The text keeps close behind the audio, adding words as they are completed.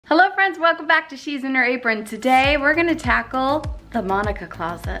friends, welcome back to She's in Her Apron. Today we're gonna tackle the Monica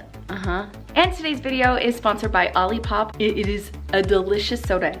closet. And today's video is sponsored by Olipop. It is a delicious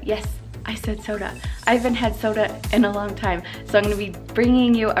soda. Yes, I said soda. I haven't had soda in a long time. So I'm gonna be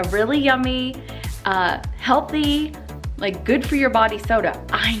bringing you a really yummy, healthy, like good for your body soda.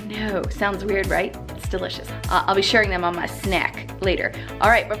 I know, sounds weird, right? It's delicious. I'll be sharing them on my snack later. All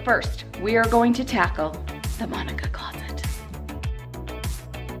right, but first, we are going to tackle the Monica closet.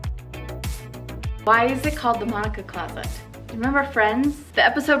 Why is it called the Monica closet? Remember Friends? The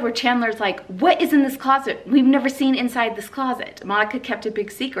episode where Chandler's like, what is in this closet? We've never seen inside this closet. Monica kept a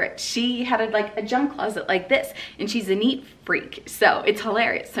big secret. She had a junk closet like this, and she's a neat freak. So it's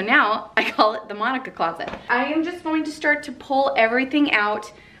hilarious. So now I call it the Monica closet. I am just going to start to pull everything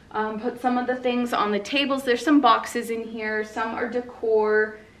out, put some of the things on the tables. There's some boxes in here. Some are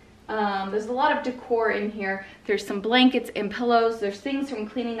decor. There's a lot of decor in here. There's some blankets and pillows. There's things from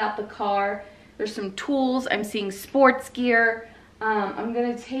cleaning out the car. There's some tools. I'm seeing sports gear. I'm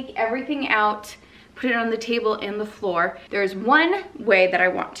gonna take everything out, put it on the table and the floor. There's one way that I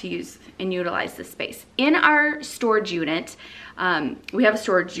want to use and utilize this space. In our storage unit, we have a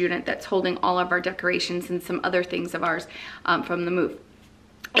storage unit that's holding all of our decorations and some other things of ours from the move.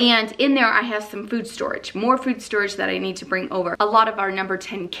 And in there I have some food storage, more food storage that I need to bring over. A lot of our number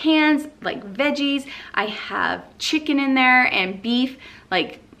 10 cans, like veggies. I have chicken in there and beef,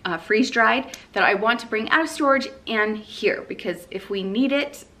 like freeze-dried, that I want to bring out of storage and here, because if we need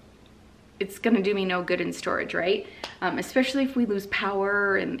it, it's gonna do me no good in storage, right? Especially if we lose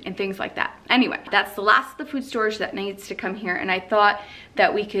power and things like that. Anyway, that's the last of the food storage that needs to come here, and I thought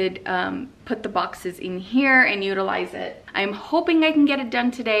that we could put the boxes in here and utilize it. I'm hoping I can get it done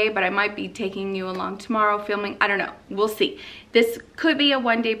today, but I might be taking you along tomorrow filming. I don't know, we'll see. This could be a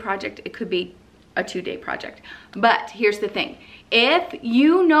one-day project, it could be a 2-day project. But here's the thing. If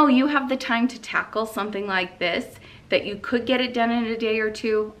you know you have the time to tackle something like this, that you could get it done in a day or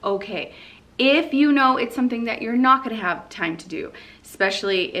two, okay. If you know it's something that you're not gonna have time to do,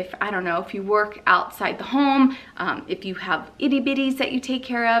 especially if, I don't know, if you work outside the home, if you have itty bitties that you take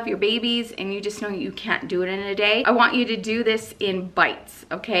care of, your babies, and you just know you can't do it in a day, I want you to do this in bites,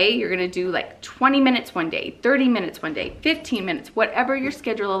 okay? You're gonna do like 20 minutes one day, 30 minutes one day, 15 minutes, whatever your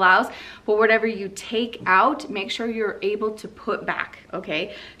schedule allows, but whatever you take out, make sure you're able to put back,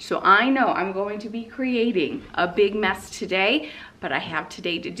 okay? So I know I'm going to be creating a big mess today, but I have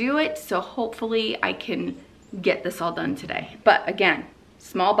today to do it, so hopefully I can get this all done today. But again,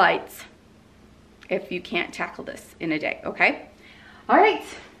 small bites if you can't tackle this in a day, okay? All right,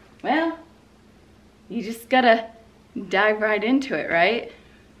 well, you just gotta dive right into it, right?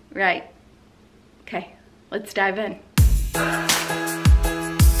 Right, okay, let's dive in.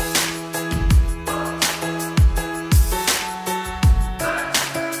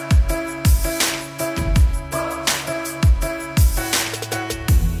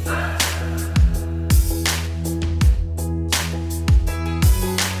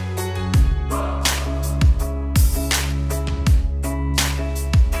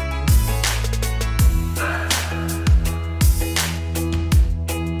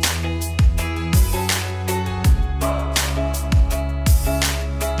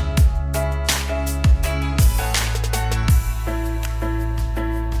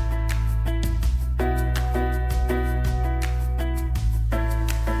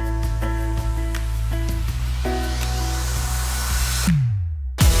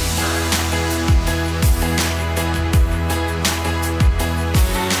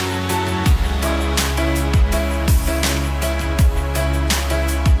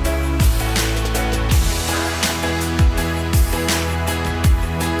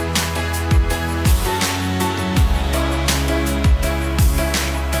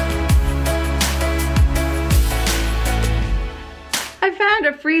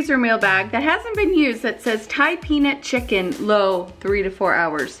 A freezer meal bag that hasn't been used that says Thai peanut chicken, low 3 to 4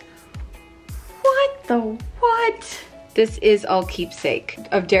 hours. What the what? This is all keepsake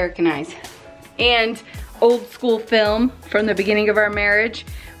of Derek and I's. And old school film from the beginning of our marriage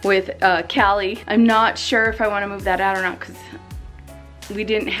with Callie. I'm not sure if I want to move that out or not because we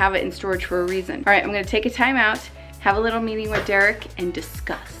didn't have it in storage for a reason. All right, I'm gonna take a time out, have a little meeting with Derek and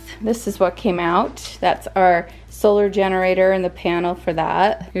discuss. This is what came out. That's our solar generator and the panel for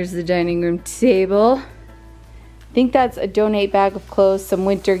that. Here's the dining room table. I think that's a donate bag of clothes, some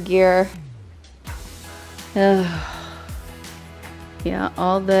winter gear. Yeah,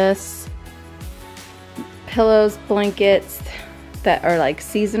 all this. Pillows, blankets that are like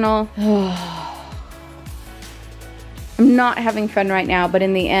seasonal. I'm not having fun right now, but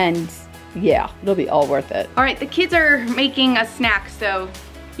in the end, yeah, it'll be all worth it. All right, the kids are making a snack, so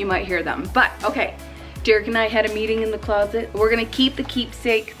you might hear them. But okay, Derek and I had a meeting in the closet. We're gonna keep the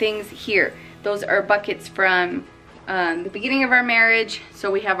keepsake things here. Those are buckets from the beginning of our marriage.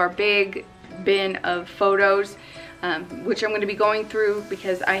 So we have our big bin of photos, which I'm gonna be going through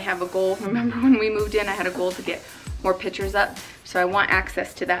because I have a goal. Remember when we moved in, I had a goal to get more pictures up. So I want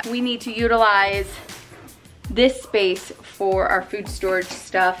access to that. We need to utilize this space for our food storage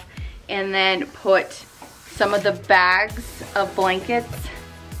stuff and then put some of the bags of blankets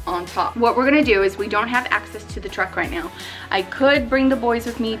on top. What we're gonna do is we don't have access to the truck right now. I could bring the boys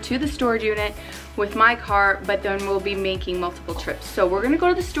with me to the storage unit with my car, but then we'll be making multiple trips. So we're gonna go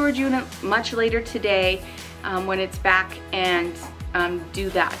to the storage unit much later today when it's back and do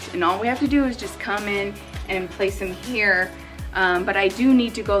that. And all we have to do is just come in and place them here. But I do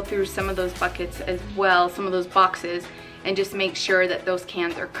need to go through some of those buckets as well, some of those boxes, and just make sure that those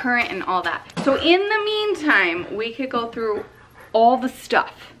cans are current and all that. So in the meantime, we could go through all the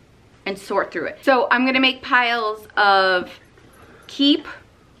stuff and sort through it. So I'm gonna make piles of keep,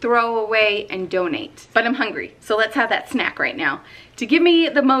 throw away, and donate. But I'm hungry, so let's have that snack right now to give me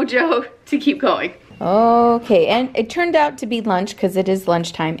the mojo to keep going. Okay, and it turned out to be lunch because it is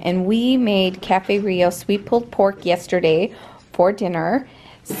lunchtime, and we made Cafe Rio sweet pulled pork yesterday for dinner.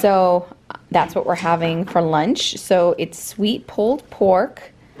 So that's what we're having for lunch. So it's sweet pulled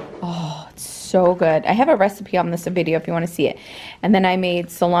pork. Oh, it's so good. I have a recipe on this video if you want to see it. And then I made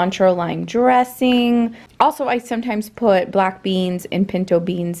cilantro lime dressing. Also, I sometimes put black beans and pinto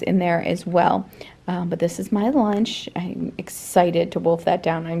beans in there as well. But this is my lunch. I'm excited to wolf that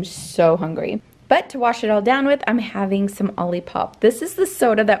down. I'm so hungry. But to wash it all down with, I'm having some Olipop. This is the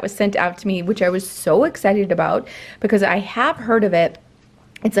soda that was sent out to me, which I was so excited about because I have heard of it.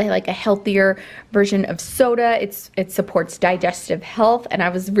 It's like a healthier version of soda. It supports digestive health, and I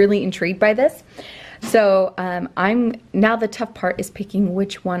was really intrigued by this. So now the tough part is picking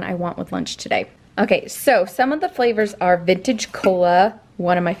which one I want with lunch today. Okay, so some of the flavors are vintage cola,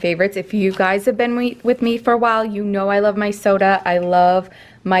 one of my favorites. If you guys have been with me for a while, you know I love my soda. I love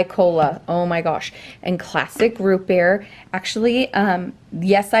my cola. Oh my gosh. And classic root beer. Actually,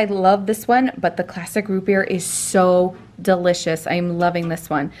 yes, I love this one, but the classic root beer is so delicious. I'm loving this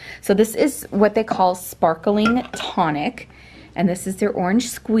one. So this is what they call sparkling tonic, and this is their orange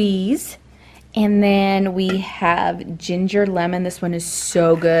squeeze. And then we have ginger lemon. This one is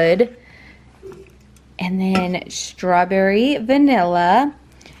so good. And then strawberry vanilla,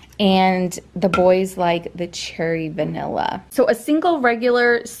 and the boys like the cherry vanilla. So a single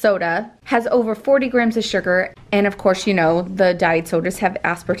regular soda has over 40 grams of sugar, and of course, you know, the diet sodas have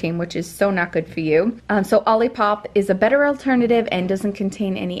aspartame, which is so not good for you. So Olipop is a better alternative and doesn't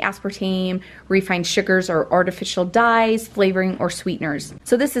contain any aspartame, refined sugars, or artificial dyes, flavoring, or sweeteners.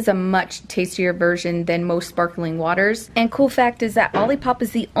 So this is a much tastier version than most sparkling waters. And cool fact is that Olipop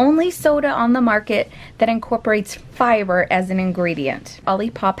is the only soda on the market that incorporates fiber as an ingredient.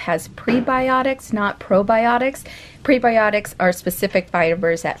 Olipop has prebiotics, not probiotics. Prebiotics are specific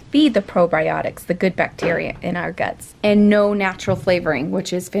fibers that feed the probiotics, the good bacteria in our guts, and no natural flavoring,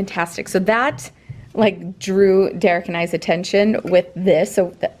 which is fantastic. So that like drew Derek and I's attention with this.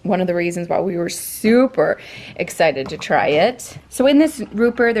 So one of the reasons why we were super excited to try it. So in this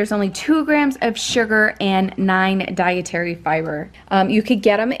root beer, there's only 2 grams of sugar and 9 dietary fiber. You could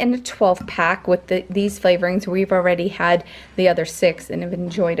get them in a 12 pack with these flavorings. We've already had the other 6 and have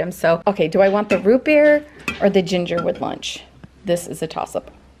enjoyed them. So, okay, do I want the root beer or the ginger with lunch? This is a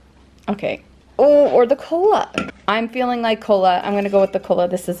toss-up. Okay. Oh, or the cola. I'm feeling like cola. I'm gonna go with the cola.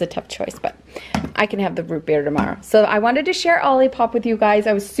 This is a tough choice, but I can have the root beer tomorrow. So I wanted to share Olipop with you guys.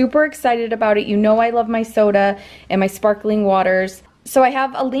 I was super excited about it. You know I love my soda and my sparkling waters. So I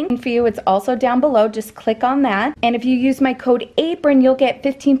have a link for you. It's also down below. Just click on that. And if you use my code Apron, you'll get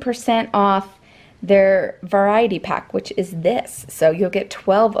 15% off their variety pack, which is this. So you'll get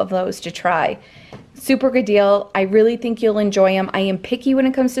 12 of those to try. Super good deal. I really think you'll enjoy them. I am picky when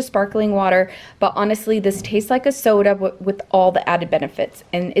it comes to sparkling water, but honestly, this tastes like a soda with all the added benefits,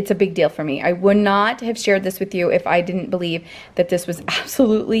 and it's a big deal for me. I would not have shared this with you if I didn't believe that this was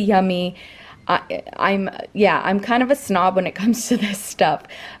absolutely yummy. I'm kind of a snob when it comes to this stuff,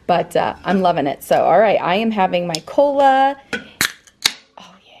 but I'm loving it. So, all right, I am having my cola.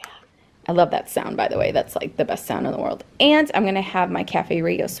 I love that sound, by the way. That's like the best sound in the world. And I'm going to have my Cafe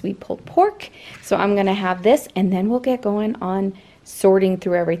Rio sweet pulled pork. So I'm going to have this, and then we'll get going on sorting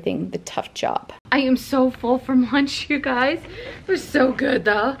through everything, the tough job. I am so full from lunch, you guys. It was so good,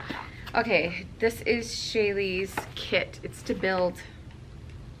 though. Okay, this is Shaylee's kit. It's to build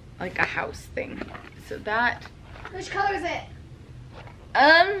like a house thing. So that... Which color is it?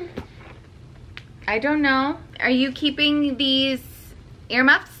 I don't know. Are you keeping these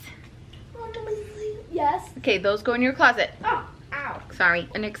Earmuffs? Yes. Okay, those go in your closet. Oh, ow. Sorry.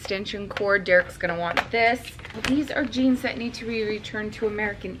 An extension cord. Derek's gonna want this. These are jeans that need to be returned to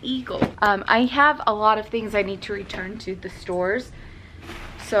American Eagle. I have a lot of things I need to return to the stores,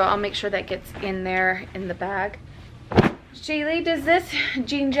 so I'll make sure that gets in there in the bag. Shaylee, does this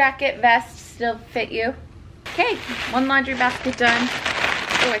jean jacket vest still fit you? Okay, one laundry basket done.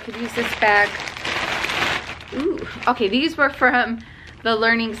 Oh, I could use this bag. Ooh, okay, these were from the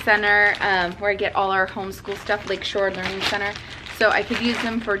Learning Center, where I get all our homeschool stuff, Lakeshore Learning Center. So I could use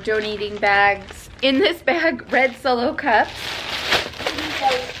them for donating bags. In this bag, red Solo cups.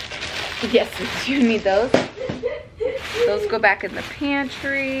 Yes, you need those. Those go back in the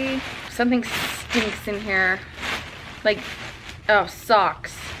pantry. Something stinks in here. Like, oh,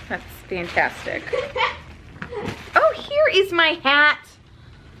 socks. That's fantastic. Oh, here is my hat.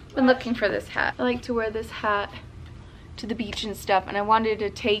 Been looking for this hat. I like to wear this hat to the beach and stuff, and I wanted to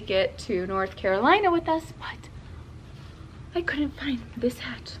take it to North Carolina with us, but I couldn't find this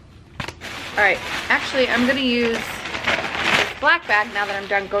hat. All right, actually, I'm gonna use this black bag now that I'm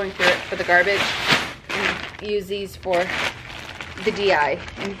done going through it for the garbage, and use these for the DI,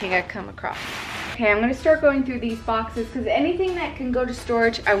 anything I come across. Okay, I'm gonna start going through these boxes because anything that can go to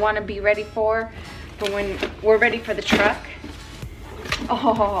storage, I wanna be ready for when we're ready for the truck.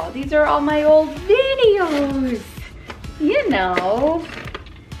 Oh, these are all my old videos. You know,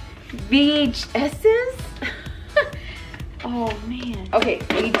 VHSs. Oh man. Okay,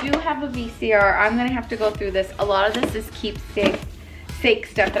 we do have a VCR. I'm gonna have to go through this. A lot of this is keepsake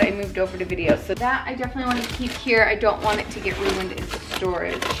stuff that I moved over to video. So that I definitely want to keep here. I don't want it to get ruined in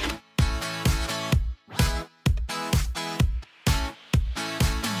storage.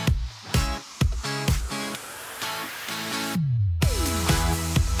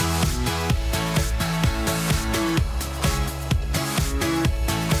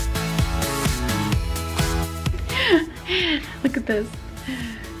 Look at this.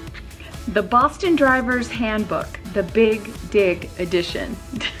 The Boston Driver's Handbook, the Big Dig Edition.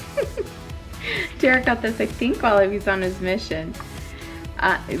 Derek got this, I think, while he was on his mission.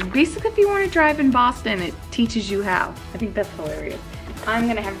 Basically, if you want to drive in Boston, it teaches you how. I think that's hilarious. I'm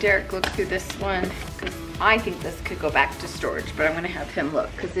gonna have Derek look through this one, because I think this could go back to storage, but I'm gonna have him look,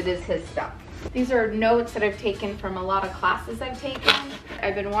 because it is his stuff. These are notes that I've taken from a lot of classes I've taken.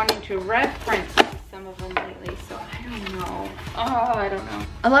 I've been wanting to reference some of them lately, so I don't know. Oh, I don't know.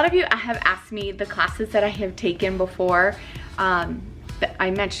 A lot of you have asked me the classes that I have taken before. I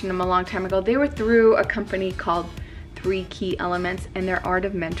mentioned them a long time ago. They were through a company called 3 Key Elements and their Art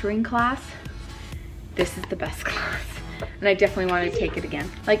of Mentoring class. This is the best class. And I definitely want to take it again.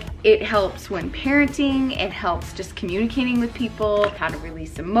 Like, it helps when parenting, it helps just communicating with people, how to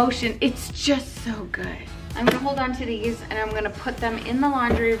release emotion. It's just so good. I'm gonna hold on to these and I'm gonna put them in the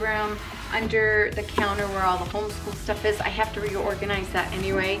laundry room under the counter where all the homeschool stuff is. I have to reorganize that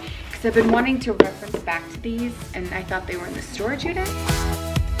anyway, because I've been wanting to reference back to these and I thought they were in the storage unit.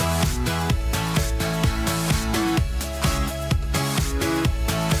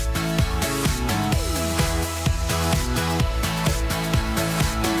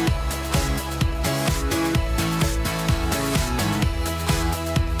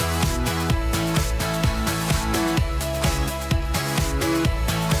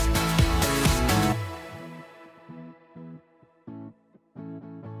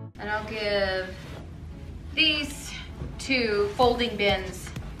 And I'll give these 2 folding bins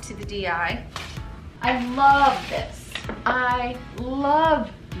to the DI. I love this. I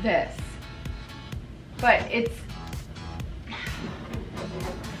love this. But it's, I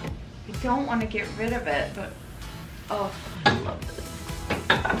don't want to get rid of it, but oh, I love this.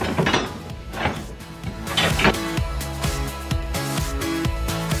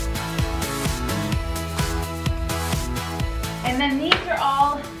 And then these are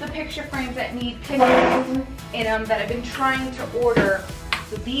all the picture frames that need pictures in them that I've been trying to order.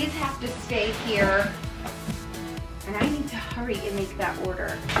 So these have to stay here. And I need to hurry and make that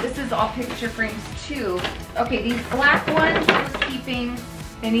order. This is all picture frames too. Okay, these black ones we're keeping.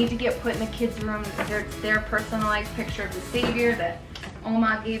 They need to get put in the kids' room. It's their personalized picture of the Savior that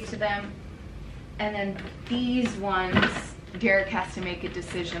Oma gave to them. And then these ones, Derek has to make a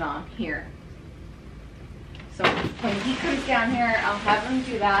decision on here. So when he comes down here, I'll have him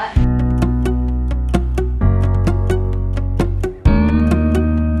do that.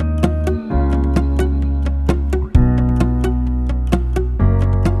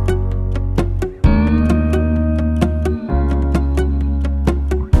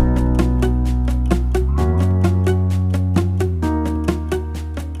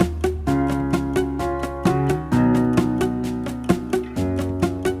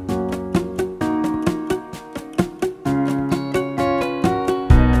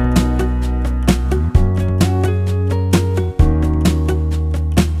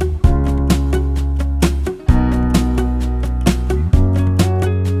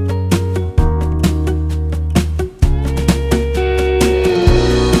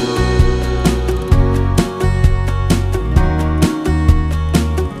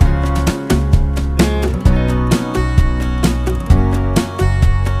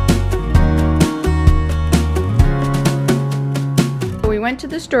 went to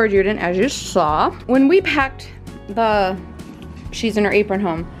the storage unit, as you saw. When we packed the She's in Her Apron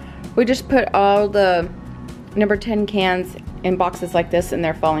home, we just put all the number 10 cans in boxes like this, and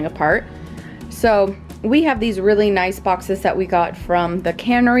they're falling apart. So we have these really nice boxes that we got from the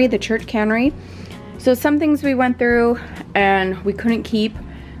cannery, the church cannery. So some things we went through and we couldn't keep.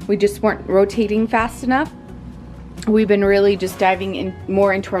 We just weren't rotating fast enough. We've been really just diving in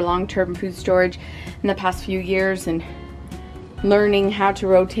more into our long-term food storage in the past few years and learning how to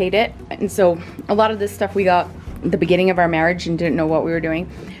rotate it. And so a lot of this stuff we got at the beginning of our marriage and didn't know what we were doing.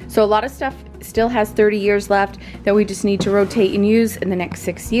 So a lot of stuff still has 30 years left that we just need to rotate and use in the next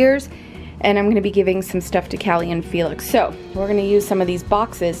 6 years. And I'm gonna be giving some stuff to Callie and Felix. So we're gonna use some of these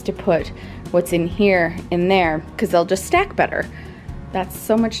boxes to put what's in here in there, because they'll just stack better. That's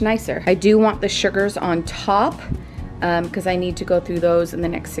so much nicer. I do want the sugars on top because I need to go through those in the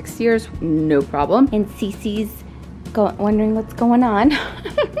next 6 years, no problem. And Cece's wondering what's going on.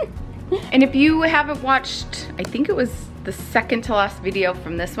 And if you haven't watched, I think it was the second to last video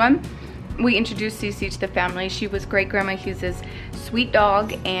from this one, we introduced Cece to the family. She was Great Grandma Hughes's sweet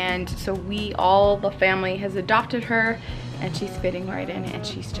dog, and so all the family has adopted her, and she's fitting right in, and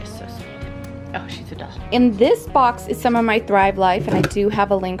she's just so sweet. Oh, she's a doll. In this box is some of my Thrive Life, and I do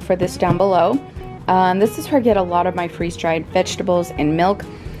have a link for this down below. This is where I get a lot of my freeze-dried vegetables and milk.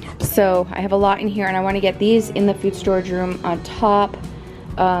 So I have a lot in here, and I want to get these in the food storage room on top,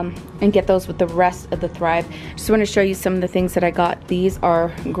 and get those with the rest of the Thrive. Just want to show you some of the things that I got. These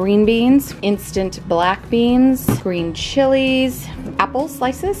are green beans, instant black beans, green chilies, apple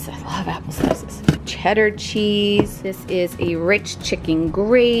slices. I love apple slices. Cheddar cheese. This is a rich chicken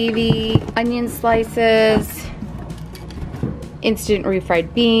gravy, onion slices, instant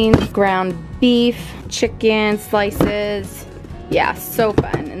refried beans, ground beef, chicken slices. Yeah, so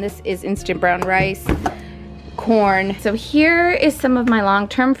fun. And this is instant brown rice, corn. So here is some of my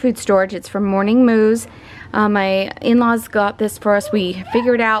long-term food storage. It's from Morning Moose. My in-laws got this for us. We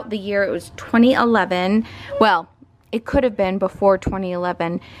figured out the year, it was 2011. Well, it could have been before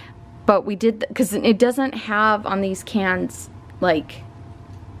 2011, but we did, because it doesn't have on these cans like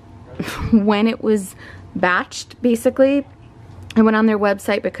when it was batched, basically. I went on their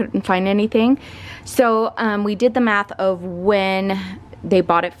website but couldn't find anything. So we did the math of when they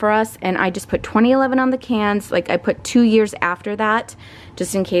bought it for us, and I just put 2011 on the cans. Like I put 2 years after that,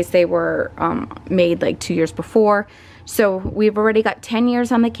 just in case they were made like 2 years before. So we've already got 10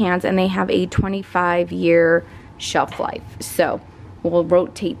 years on the cans, and they have a 25-year shelf life. So we'll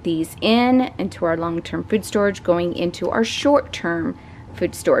rotate these into our long-term food storage, going into our short-term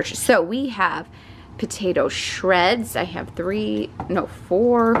food storage. So we have potato shreds. I have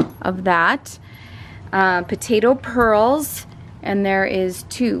 4 of that. Potato pearls, and there is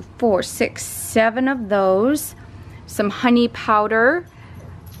 2, 4, 6, 7 of those. Some honey powder,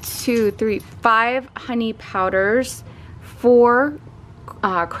 2, 3, 5 honey powders, 4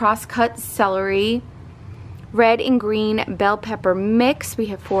 cross-cut celery, red and green bell pepper mix. We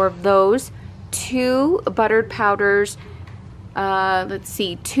have 4 of those. 2 buttered powders. Let's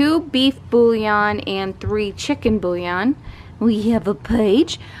see, 2 beef bouillon and 3 chicken bouillon. We have a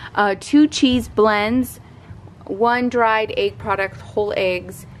page. 2 cheese blends, 1 dried egg product, whole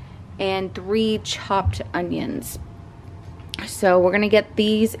eggs, and 3 chopped onions. So we're gonna get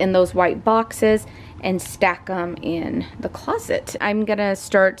these in those white boxes and stack them in the closet. I'm gonna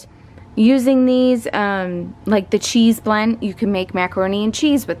start using these, like the cheese blend. You can make macaroni and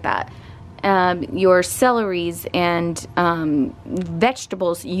cheese with that. Your celeries and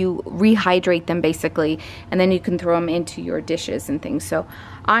vegetables, you rehydrate them basically, and then you can throw them into your dishes and things. So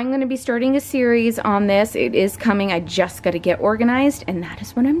I'm going to be starting a series on this. It is coming. I just got to get organized, and that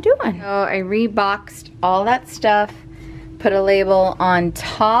is what I'm doing. So I reboxed all that stuff, put a label on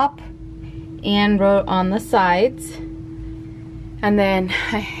top and wrote on the sides, and then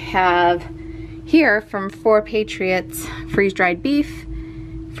I have here from 4 Patriots freeze-dried beef,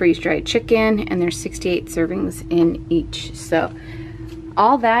 freeze-dried chicken, and there's 68 servings in each. So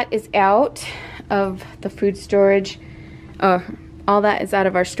all that is out of the food storage. All that is out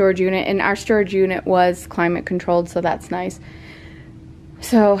of our storage unit, and our storage unit was climate controlled, so that's nice.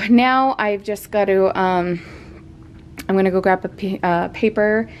 So now I've just got to I'm gonna go grab a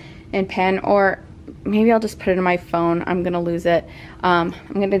paper and pen, or maybe I'll just put it in my phone. I'm gonna lose it. I'm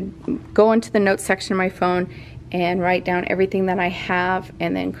gonna go into the notes section of my phone and write down everything that I have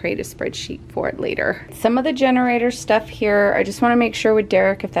and then create a spreadsheet for it later. Some of the generator stuff here, I just want to make sure with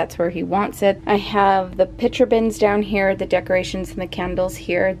Derek if that's where he wants it. I have the picture bins down here, the decorations and the candles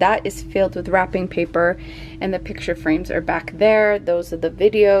here. That is filled with wrapping paper, and the picture frames are back there. Those are the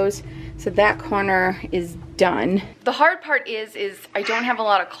videos. So that corner is done. The hard part is I don't have a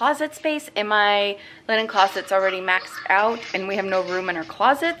lot of closet space, and my linen closet's already maxed out and we have no room in our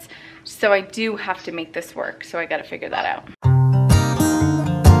closets. So I do have to make this work. So I gotta figure that out.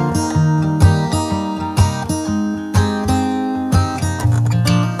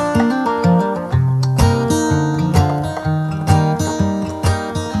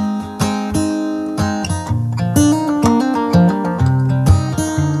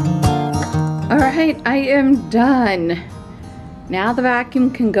 All right, I am done. Now the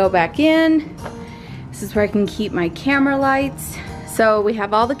vacuum can go back in. This is where I can keep my camera lights. So we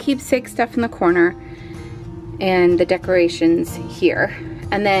have all the keepsake stuff in the corner and the decorations here.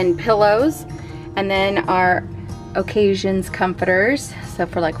 And then pillows, and then our occasions comforters. So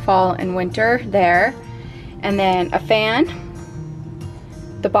for like fall and winter there. And then a fan,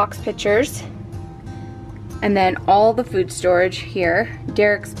 the box pictures, and then all the food storage here.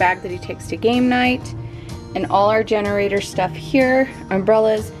 Derek's bag that he takes to game night, and all our generator stuff here,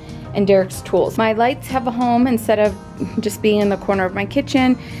 umbrellas, and Derek's tools. My lights have a home instead of just being in the corner of my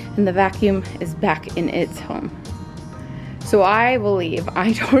kitchen, and the vacuum is back in its home. So I believe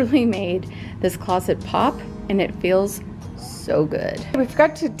I totally made this closet pop, and it feels so good. We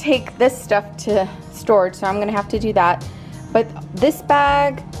forgot to take this stuff to storage, so I'm gonna have to do that. But this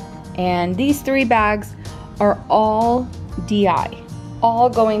bag and these 3 bags are all DI, all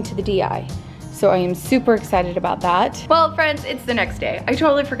going to the DI. So I am super excited about that. Well, friends, it's the next day. I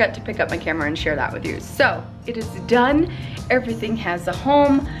totally forgot to pick up my camera and share that with you. So it is done. Everything has a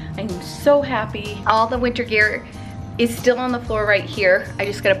home. I'm so happy. All the winter gear is still on the floor right here. I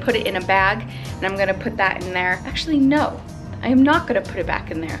just gotta put it in a bag, and I'm gonna put that in there. Actually, no, I am not gonna put it back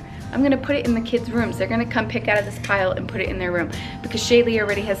in there. I'm gonna put it in the kids' rooms. They're gonna come pick out of this pile and put it in their room because Shaylee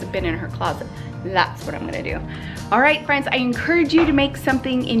already has a bin in her closet. That's what I'm gonna do. All right, friends, I encourage you to make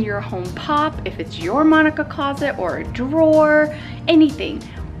something in your home pop. If it's your Monica closet or a drawer, anything.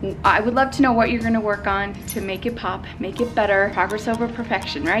 I would love to know what you're gonna work on to make it pop, make it better. Progress over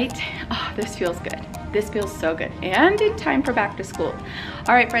perfection, right? Oh, this feels good. This feels so good. And in time for back to school.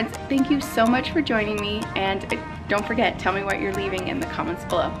 All right, friends, thank you so much for joining me. And don't forget, tell me what you're leaving in the comments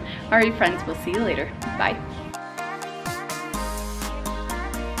below. All right, friends, we'll see you later. Bye.